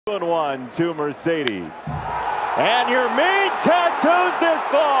2-1 to Mercedes. And your meat tattoos this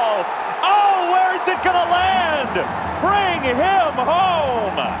ball. Oh, where's it gonna land? Bring him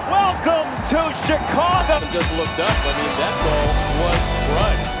home. Welcome to Chicago. I just looked up. I mean, that ball was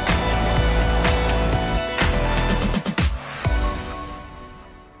right.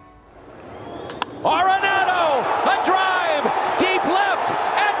 Arenado, a drive, deep left,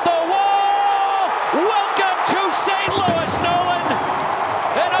 at the wall. Welcome to St. Louis, Nolan.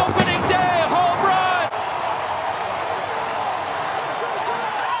 An opening day home run.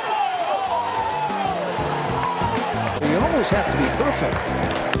 You always have to be perfect.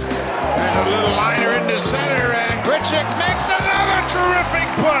 There's a little liner into center, and Grichuk makes another terrific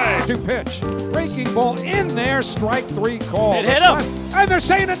play. To pitch, breaking ball in there, strike three call. It hit him. And they're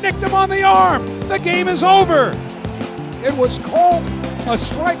saying it nicked him on the arm. The game is over. It was called a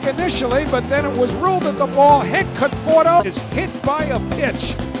strike initially, but then it was ruled that the ball hit Conforto. Is hit by a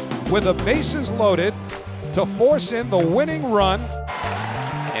pitch with the bases loaded to force in the winning run.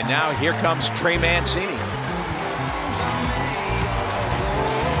 And now here comes Trey Mancini.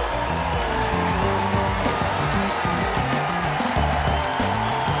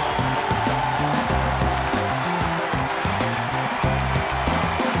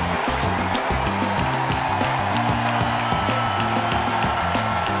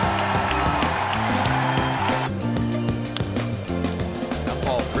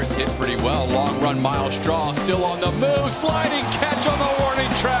 Hit pretty well. Long run, Miles Straw still on the move. Sliding catch on the warning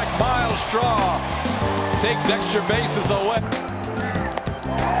track. Miles Straw takes extra bases away.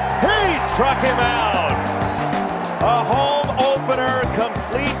 He struck him out. A home opener,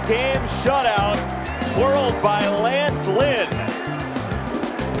 complete game shutout, twirled by Lance Lynn.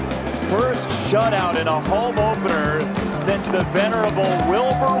 First shutout in a home opener since the venerable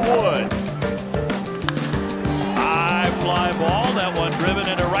Wilbur Wood. Fly ball, that one driven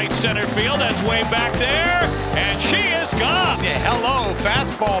into right center field. That's way back there, and she is gone. Yeah, hello,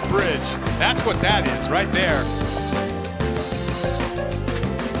 fastball bridge. That's what that is right there.